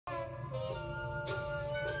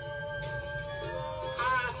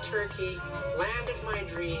Turkey, land of my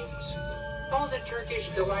dreams. All the Turkish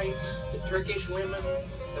delights, the Turkish women,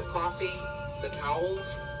 the coffee, the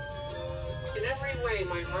towels. In every way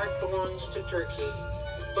my heart belongs to Turkey.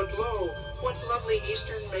 But lo, what lovely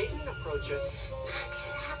Eastern maiden approacheth?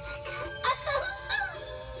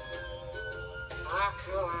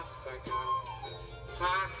 Pachalafaka,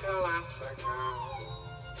 Pachalafaka.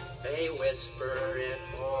 They whisper it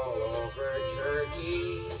all over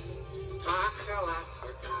Turkey.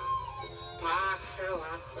 Pachalafaka,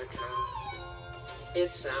 Pachalafaka.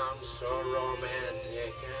 It sounds so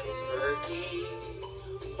romantic and perky.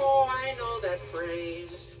 Oh, I know that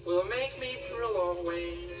phrase will make me thrill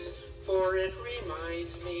always, for it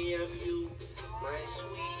reminds me of you, my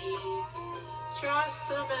sweet. Just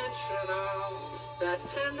the mention of that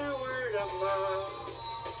tender word of love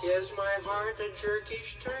gives my heart a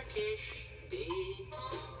jerkish Turkish beat.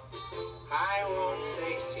 I won't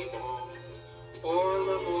say c'est bon or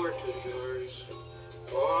l'amour toujours,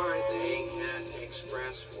 for they can't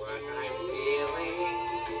express what I'm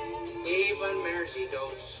feeling. Even mercy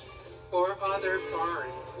dotes or other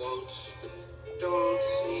foreign quotes don't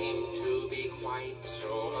seem to be quite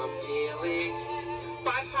so appealing.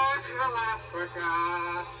 But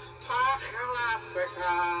Pachalafaka,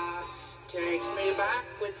 Pachalafaka takes me back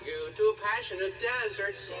with you to passionate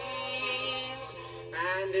desert scenes,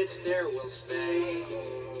 and it's there we'll stay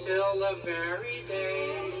till the very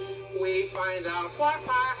day we find out what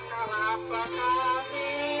Pachalafaka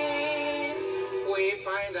means. We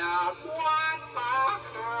find out what